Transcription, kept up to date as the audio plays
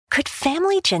Could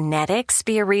family genetics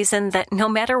be a reason that no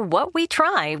matter what we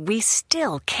try, we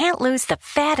still can't lose the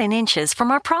fat and inches from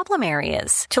our problem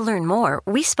areas? To learn more,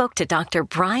 we spoke to Dr.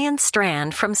 Brian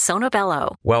Strand from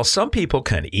Sonobello. While some people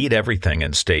can eat everything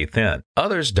and stay thin,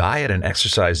 others diet and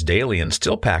exercise daily and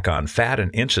still pack on fat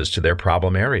and inches to their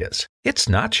problem areas. It's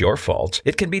not your fault.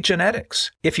 It can be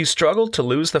genetics. If you struggle to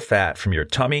lose the fat from your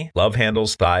tummy, love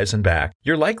handles, thighs, and back,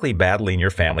 you're likely battling your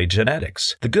family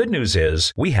genetics. The good news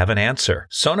is we have an answer.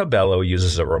 Sonobello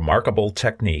uses a remarkable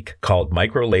technique called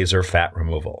microlaser fat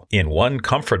removal. In one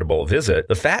comfortable visit,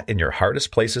 the fat in your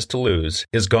hardest places to lose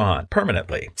is gone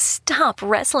permanently. Stop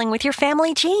wrestling with your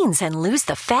family genes and lose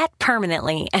the fat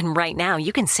permanently. And right now,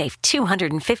 you can save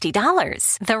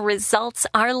 $250. The results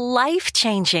are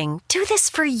life-changing. Do this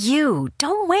for you.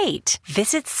 Don't wait.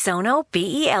 Visit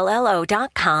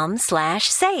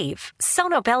sonobello.com/save.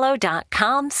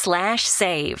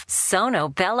 sonobello.com/save.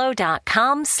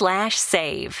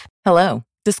 sonobello.com/save. Hello,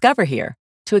 Discover here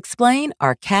to explain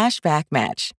our cash back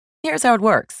match. Here's how it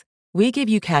works. We give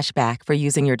you cash back for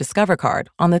using your Discover card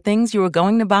on the things you were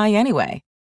going to buy anyway.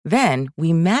 Then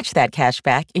we match that cash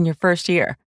back in your first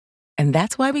year. And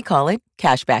that's why we call it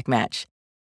Cashback Match.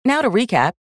 Now to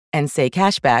recap and say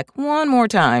cashback one more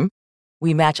time.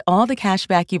 We match all the cash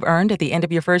back you've earned at the end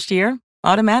of your first year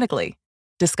automatically.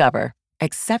 Discover.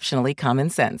 Exceptionally common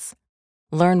sense.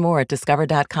 Learn more at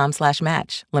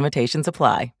discover.com/match. Limitations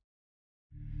apply.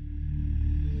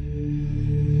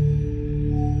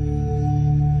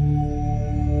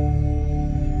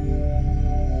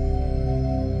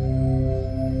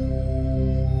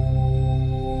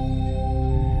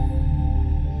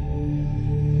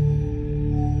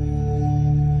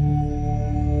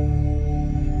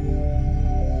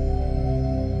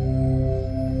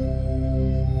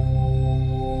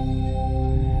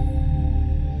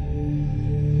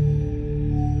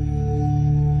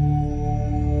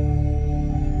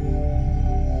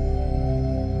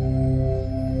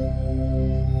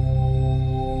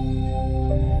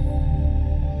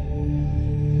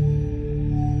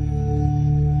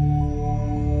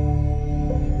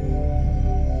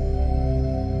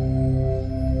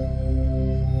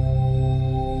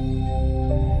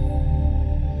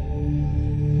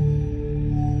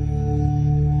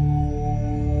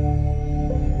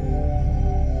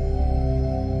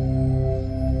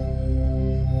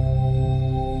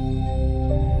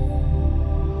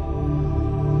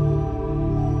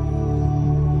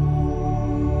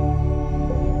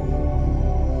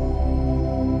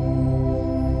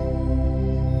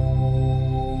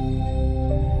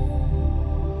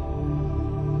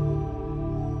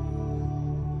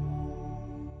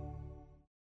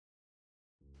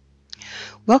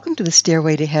 Welcome to the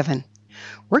Stairway to Heaven.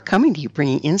 We're coming to you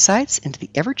bringing insights into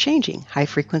the ever-changing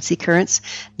high-frequency currents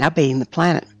now bathing the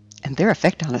planet and their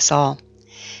effect on us all.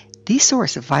 The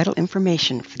source of vital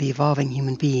information for the evolving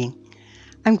human being.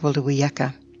 I'm Gwilda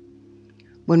Wiyaka.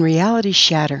 When realities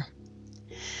shatter.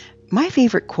 My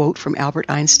favorite quote from Albert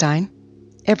Einstein,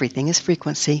 everything is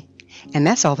frequency, and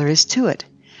that's all there is to it.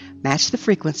 Match the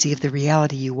frequency of the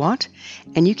reality you want,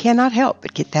 and you cannot help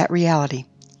but get that reality.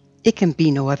 It can be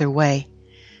no other way.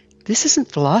 This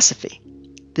isn't philosophy.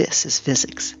 This is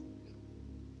physics.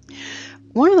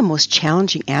 One of the most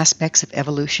challenging aspects of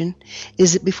evolution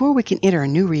is that before we can enter a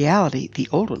new reality, the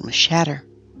old one must shatter.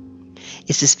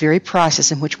 It's this very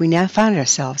process in which we now find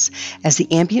ourselves as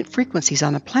the ambient frequencies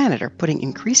on the planet are putting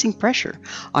increasing pressure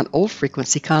on old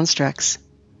frequency constructs.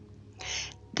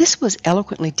 This was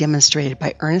eloquently demonstrated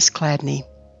by Ernest Chladni.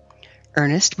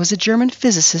 Ernest was a German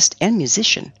physicist and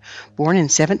musician, born in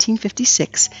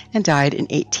 1756 and died in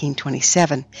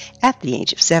 1827 at the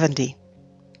age of 70.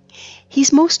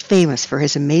 He's most famous for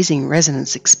his amazing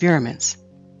resonance experiments.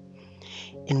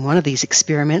 In one of these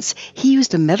experiments, he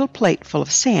used a metal plate full of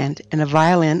sand and a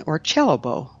violin or cello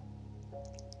bow.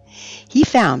 He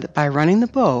found that by running the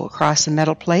bow across the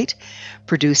metal plate,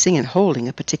 producing and holding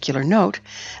a particular note,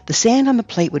 the sand on the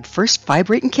plate would first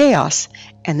vibrate in chaos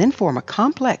and then form a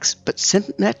complex but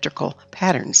symmetrical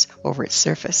patterns over its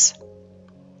surface.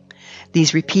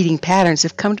 These repeating patterns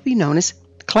have come to be known as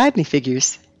Chladni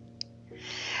figures.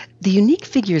 The unique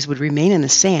figures would remain in the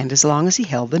sand as long as he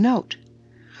held the note.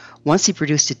 Once he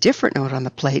produced a different note on the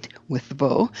plate with the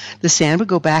bow, the sand would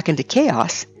go back into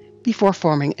chaos before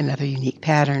forming another unique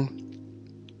pattern.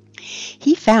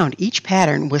 He found each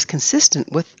pattern was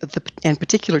consistent with and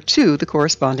particular to the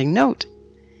corresponding note.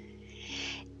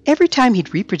 Every time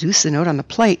he'd reproduce the note on the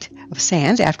plate of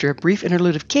sand after a brief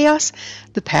interlude of chaos,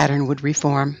 the pattern would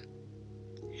reform.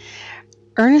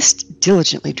 Ernest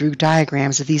diligently drew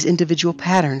diagrams of these individual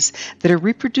patterns that are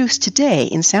reproduced today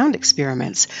in sound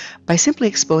experiments by simply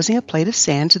exposing a plate of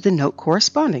sand to the note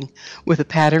corresponding with the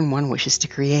pattern one wishes to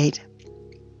create.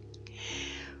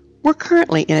 We're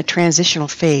currently in a transitional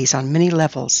phase on many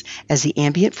levels as the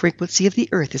ambient frequency of the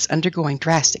Earth is undergoing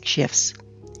drastic shifts.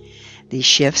 These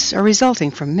shifts are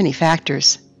resulting from many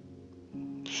factors.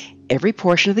 Every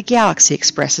portion of the galaxy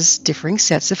expresses differing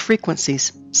sets of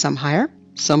frequencies, some higher,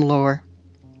 some lower.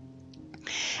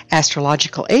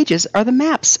 Astrological ages are the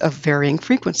maps of varying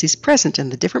frequencies present in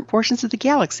the different portions of the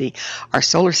galaxy our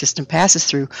solar system passes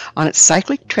through on its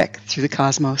cyclic trek through the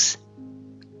cosmos.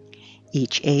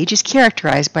 Each age is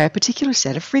characterized by a particular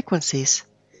set of frequencies.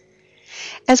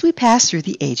 As we pass through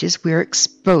the ages, we are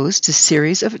exposed to a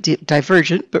series of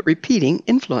divergent but repeating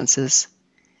influences.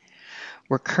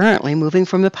 We're currently moving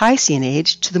from the Piscean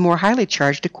age to the more highly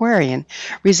charged Aquarian,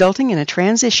 resulting in a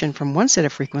transition from one set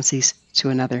of frequencies to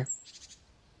another.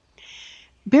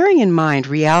 Bearing in mind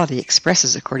reality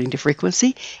expresses according to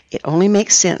frequency, it only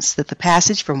makes sense that the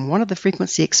passage from one of the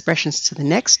frequency expressions to the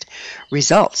next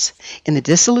results in the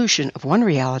dissolution of one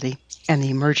reality and the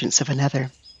emergence of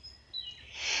another.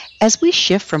 As we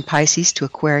shift from Pisces to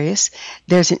Aquarius,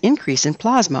 there's an increase in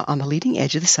plasma on the leading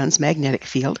edge of the Sun's magnetic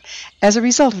field as a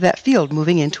result of that field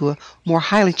moving into a more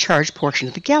highly charged portion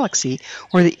of the galaxy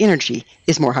where the energy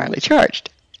is more highly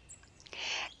charged.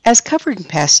 As covered in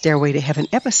past Stairway to Heaven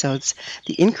episodes,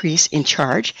 the increase in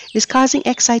charge is causing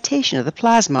excitation of the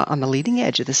plasma on the leading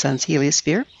edge of the Sun's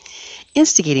heliosphere,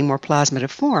 instigating more plasma to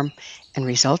form and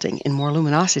resulting in more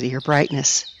luminosity or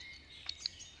brightness.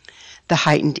 The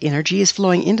heightened energy is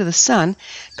flowing into the Sun,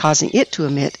 causing it to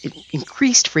emit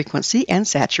increased frequency and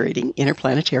saturating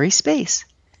interplanetary space.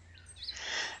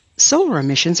 Solar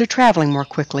emissions are traveling more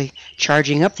quickly,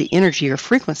 charging up the energy or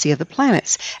frequency of the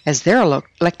planets as their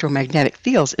electromagnetic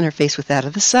fields interface with that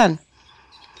of the Sun.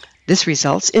 This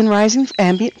results in rising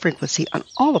ambient frequency on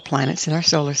all the planets in our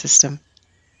solar system.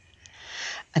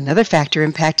 Another factor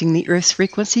impacting the Earth's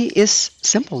frequency is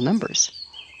simple numbers.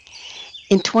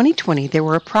 In 2020, there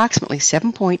were approximately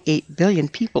 7.8 billion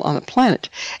people on the planet,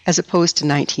 as opposed to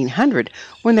 1900,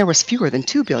 when there was fewer than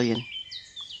 2 billion.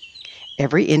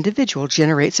 Every individual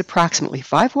generates approximately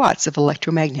 5 watts of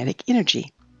electromagnetic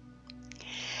energy.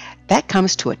 That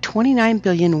comes to a 29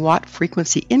 billion watt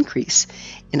frequency increase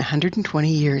in 120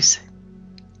 years.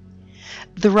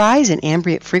 The rise in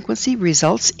ambient frequency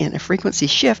results in a frequency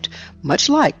shift much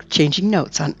like changing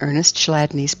notes on Ernest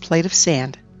Chladni's plate of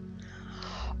sand.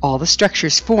 All the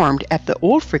structures formed at the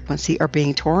old frequency are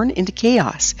being torn into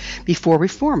chaos before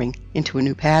reforming into a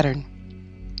new pattern.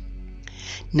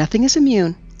 Nothing is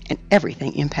immune and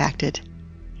everything impacted.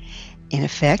 In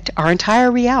effect, our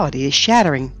entire reality is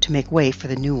shattering to make way for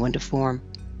the new one to form.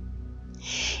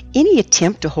 Any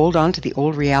attempt to hold on to the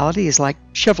old reality is like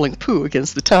shoveling poo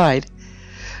against the tide.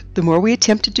 The more we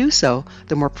attempt to do so,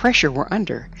 the more pressure we're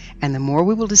under, and the more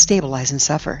we will destabilize and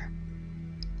suffer.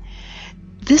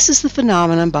 This is the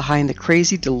phenomenon behind the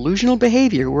crazy delusional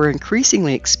behavior we're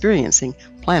increasingly experiencing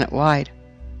planet-wide.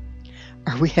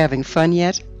 Are we having fun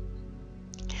yet?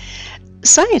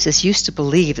 Scientists used to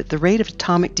believe that the rate of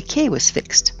atomic decay was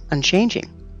fixed, unchanging.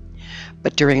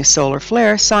 But during a solar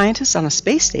flare, scientists on a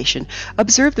space station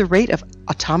observed the rate of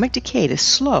atomic decay to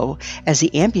slow as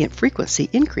the ambient frequency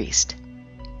increased.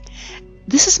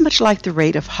 This is much like the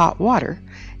rate of hot water.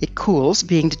 It cools,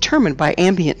 being determined by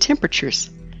ambient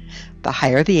temperatures. The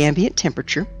higher the ambient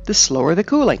temperature, the slower the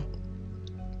cooling.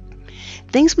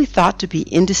 Things we thought to be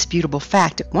indisputable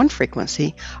fact at one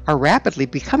frequency are rapidly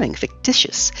becoming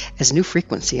fictitious as new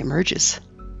frequency emerges.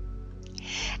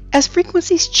 As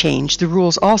frequencies change, the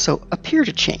rules also appear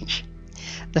to change.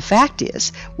 The fact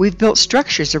is, we've built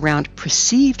structures around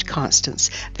perceived constants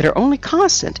that are only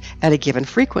constant at a given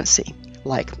frequency,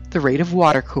 like the rate of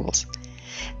water cools.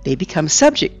 They become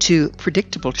subject to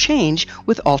predictable change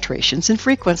with alterations in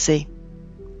frequency.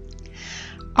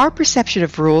 Our perception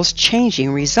of rules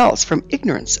changing results from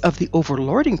ignorance of the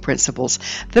overlording principles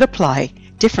that apply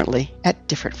differently at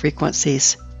different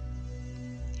frequencies.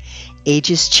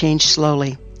 Ages change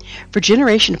slowly. For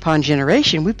generation upon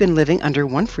generation, we've been living under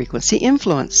one frequency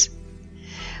influence.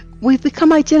 We've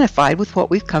become identified with what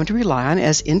we've come to rely on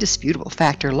as indisputable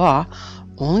fact or law,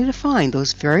 only to find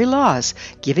those very laws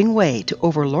giving way to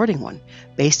overlording one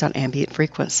based on ambient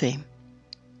frequency.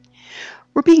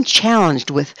 We're being challenged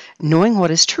with knowing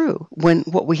what is true when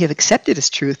what we have accepted as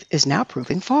truth is now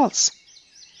proving false.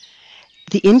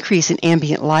 The increase in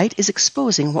ambient light is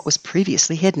exposing what was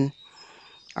previously hidden.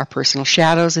 Our personal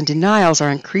shadows and denials are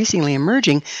increasingly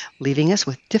emerging, leaving us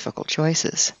with difficult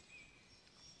choices.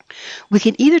 We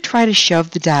can either try to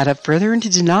shove the data further into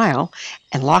denial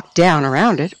and lock down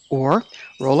around it, or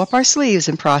roll up our sleeves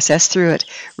and process through it,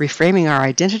 reframing our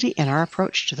identity and our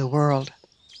approach to the world.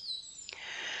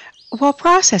 While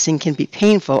processing can be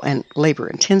painful and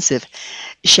labor-intensive,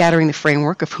 shattering the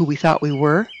framework of who we thought we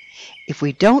were, if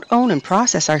we don't own and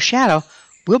process our shadow,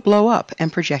 we'll blow up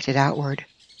and project it outward.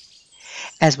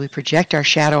 As we project our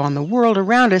shadow on the world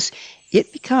around us,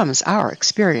 it becomes our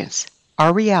experience,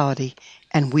 our reality,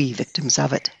 and we victims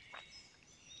of it.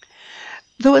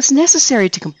 Though it's necessary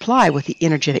to comply with the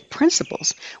energetic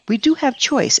principles, we do have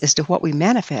choice as to what we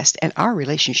manifest and our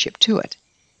relationship to it.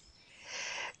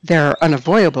 There are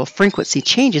unavoidable frequency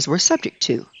changes we're subject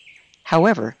to.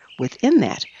 However, within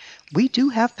that, we do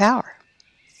have power.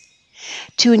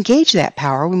 To engage that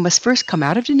power, we must first come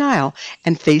out of denial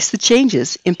and face the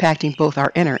changes impacting both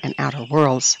our inner and outer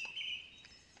worlds.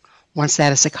 Once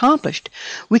that is accomplished,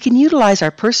 we can utilize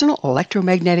our personal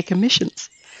electromagnetic emissions.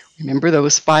 Remember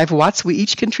those 5 watts we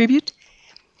each contribute?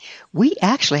 We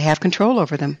actually have control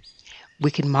over them.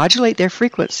 We can modulate their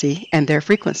frequency, and their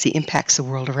frequency impacts the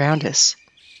world around us.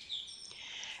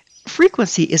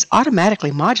 Frequency is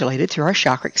automatically modulated through our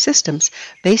chakric systems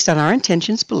based on our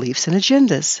intentions, beliefs, and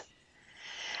agendas.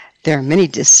 There are many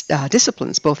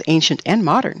disciplines, both ancient and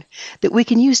modern, that we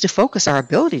can use to focus our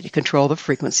ability to control the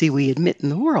frequency we emit in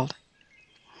the world.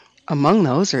 Among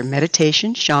those are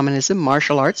meditation, shamanism,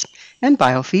 martial arts, and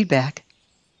biofeedback.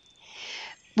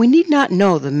 We need not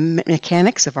know the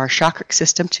mechanics of our chakric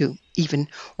system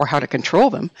or how to control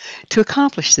them to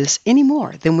accomplish this any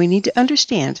more than we need to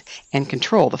understand and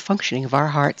control the functioning of our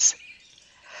hearts.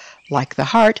 Like the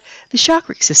heart, the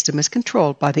chakric system is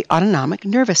controlled by the autonomic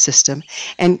nervous system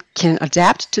and can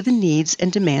adapt to the needs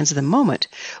and demands of the moment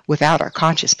without our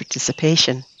conscious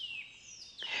participation.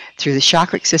 Through the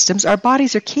chakric systems, our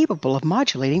bodies are capable of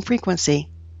modulating frequency.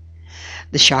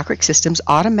 The chakric systems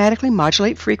automatically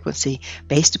modulate frequency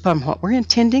based upon what we're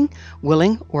intending,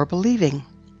 willing, or believing.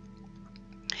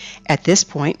 At this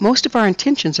point, most of our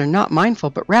intentions are not mindful,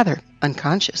 but rather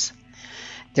unconscious.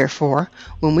 Therefore,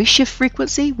 when we shift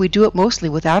frequency, we do it mostly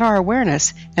without our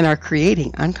awareness and are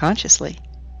creating unconsciously.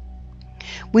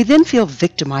 We then feel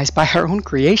victimized by our own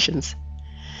creations.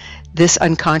 This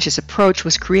unconscious approach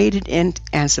was created and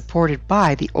supported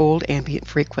by the old ambient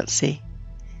frequency.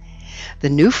 The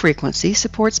new frequency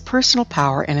supports personal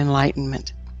power and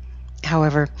enlightenment.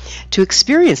 However, to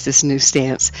experience this new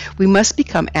stance, we must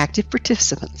become active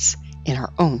participants in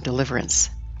our own deliverance.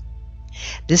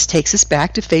 This takes us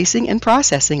back to facing and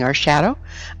processing our shadow,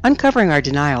 uncovering our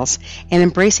denials, and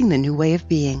embracing the new way of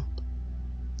being.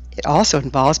 It also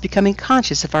involves becoming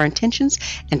conscious of our intentions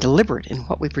and deliberate in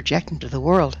what we project into the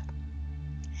world.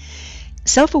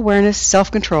 Self-awareness,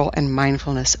 self-control, and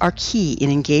mindfulness are key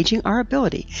in engaging our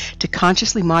ability to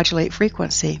consciously modulate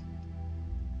frequency.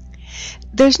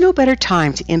 There's no better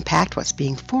time to impact what's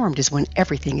being formed as when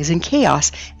everything is in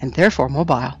chaos and therefore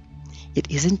mobile. It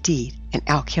is indeed an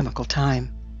alchemical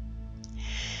time.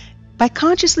 By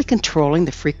consciously controlling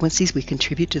the frequencies we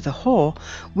contribute to the whole,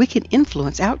 we can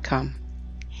influence outcome.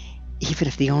 Even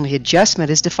if the only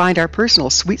adjustment is to find our personal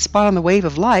sweet spot on the wave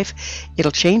of life,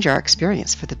 it'll change our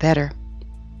experience for the better.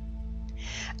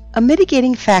 A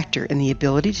mitigating factor in the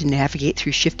ability to navigate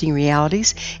through shifting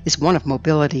realities is one of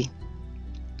mobility.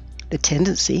 The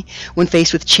tendency, when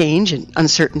faced with change and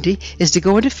uncertainty, is to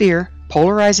go into fear,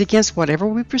 polarize against whatever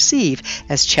we perceive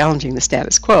as challenging the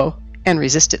status quo, and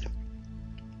resist it.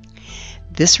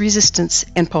 This resistance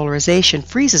and polarization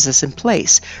freezes us in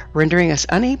place, rendering us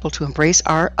unable to embrace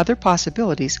our other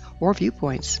possibilities or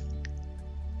viewpoints.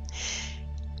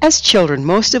 As children,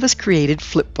 most of us created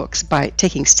flip books by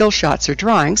taking still shots or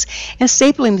drawings and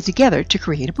stapling them together to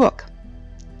create a book.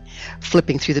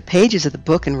 Flipping through the pages of the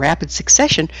book in rapid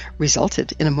succession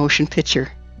resulted in a motion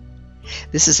picture.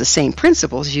 This is the same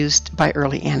principles used by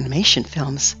early animation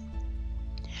films.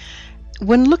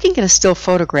 When looking at a still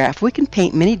photograph, we can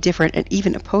paint many different and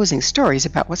even opposing stories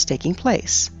about what's taking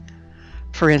place.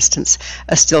 For instance,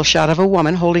 a still shot of a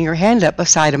woman holding her hand up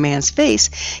beside a man's face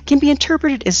can be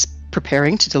interpreted as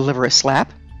preparing to deliver a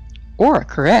slap or a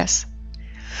caress.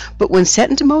 But when set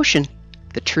into motion,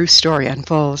 the true story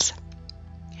unfolds.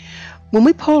 When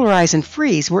we polarize and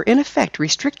freeze, we're in effect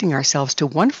restricting ourselves to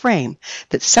one frame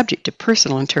that's subject to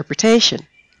personal interpretation.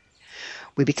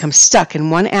 We become stuck in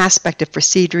one aspect of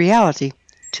perceived reality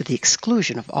to the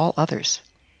exclusion of all others.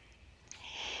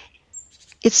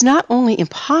 It's not only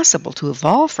impossible to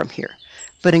evolve from here,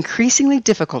 but increasingly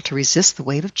difficult to resist the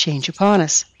wave of change upon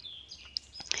us.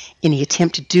 Any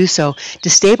attempt to do so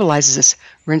destabilizes us,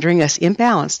 rendering us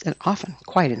imbalanced and often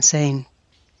quite insane.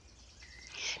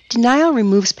 Denial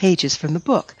removes pages from the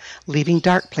book, leaving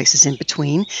dark places in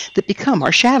between that become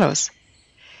our shadows.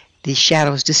 These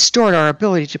shadows distort our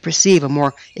ability to perceive a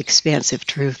more expansive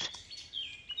truth.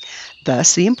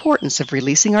 Thus, the importance of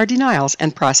releasing our denials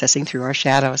and processing through our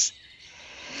shadows.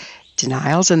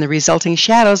 Denials and the resulting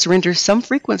shadows render some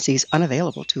frequencies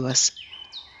unavailable to us.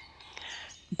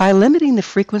 By limiting the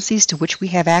frequencies to which we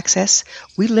have access,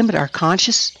 we limit our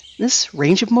consciousness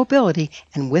range of mobility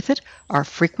and with it, our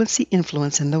frequency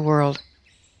influence in the world.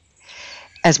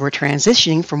 As we're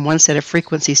transitioning from one set of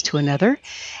frequencies to another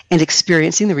and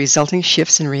experiencing the resulting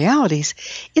shifts in realities,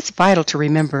 it's vital to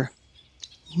remember,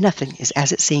 nothing is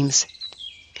as it seems.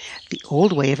 The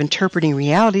old way of interpreting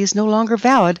reality is no longer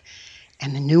valid,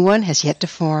 and the new one has yet to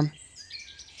form.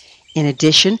 In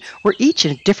addition, we're each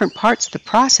in different parts of the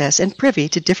process and privy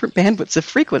to different bandwidths of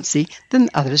frequency than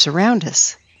others around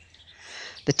us.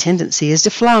 The tendency is to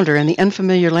flounder in the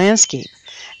unfamiliar landscape,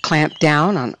 clamp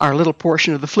down on our little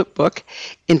portion of the flip book,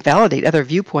 invalidate other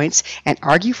viewpoints, and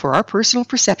argue for our personal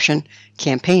perception,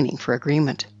 campaigning for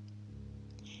agreement.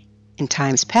 In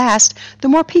times past, the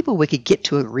more people we could get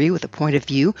to agree with a point of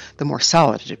view, the more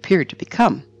solid it appeared to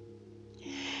become.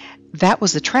 That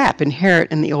was the trap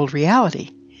inherent in the old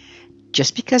reality.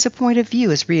 Just because a point of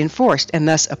view is reinforced and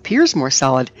thus appears more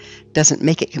solid doesn't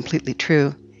make it completely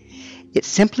true. It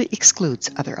simply excludes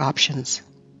other options.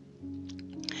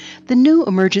 The new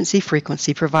emergency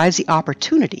frequency provides the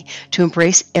opportunity to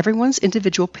embrace everyone's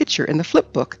individual picture in the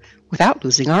flip book without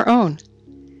losing our own.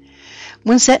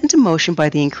 When set into motion by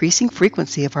the increasing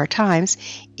frequency of our times,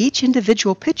 each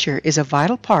individual picture is a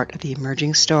vital part of the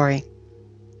emerging story.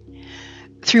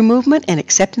 Through movement and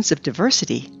acceptance of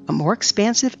diversity, a more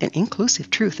expansive and inclusive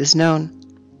truth is known.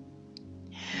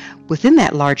 Within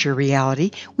that larger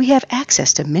reality, we have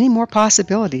access to many more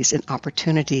possibilities and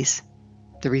opportunities.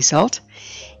 The result?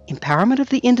 Empowerment of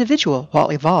the individual while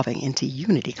evolving into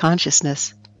unity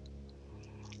consciousness.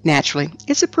 Naturally,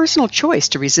 it's a personal choice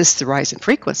to resist the rise in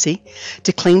frequency,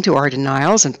 to cling to our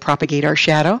denials and propagate our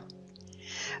shadow.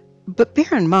 But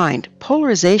bear in mind,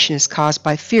 polarization is caused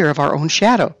by fear of our own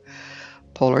shadow.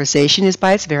 Polarization is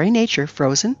by its very nature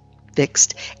frozen,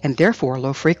 fixed, and therefore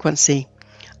low frequency,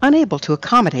 unable to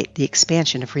accommodate the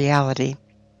expansion of reality.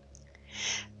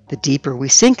 The deeper we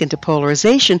sink into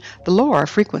polarization, the lower our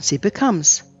frequency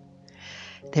becomes.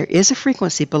 There is a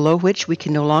frequency below which we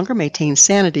can no longer maintain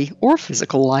sanity or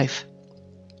physical life.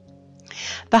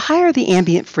 The higher the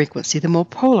ambient frequency, the more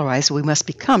polarized we must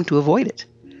become to avoid it.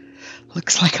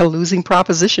 Looks like a losing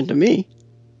proposition to me.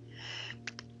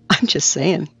 I'm just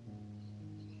saying.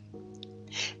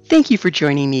 Thank you for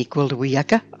joining me, Gwilda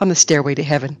Wiyaka, on the Stairway to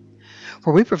Heaven,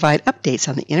 where we provide updates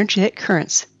on the energetic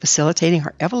currents facilitating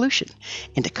our evolution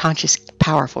into conscious,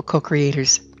 powerful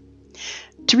co-creators.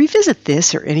 To revisit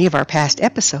this or any of our past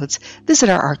episodes, visit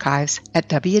our archives at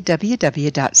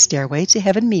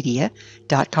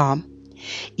www.stairwaytoheavenmedia.com.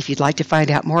 If you'd like to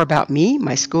find out more about me,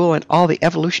 my school, and all the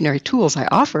evolutionary tools I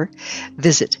offer,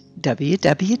 visit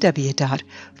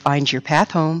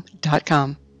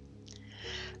www.findyourpathhome.com.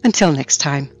 Until next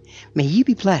time, may you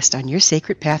be blessed on your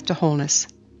sacred path to wholeness.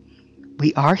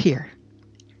 We are here.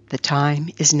 The time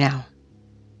is now.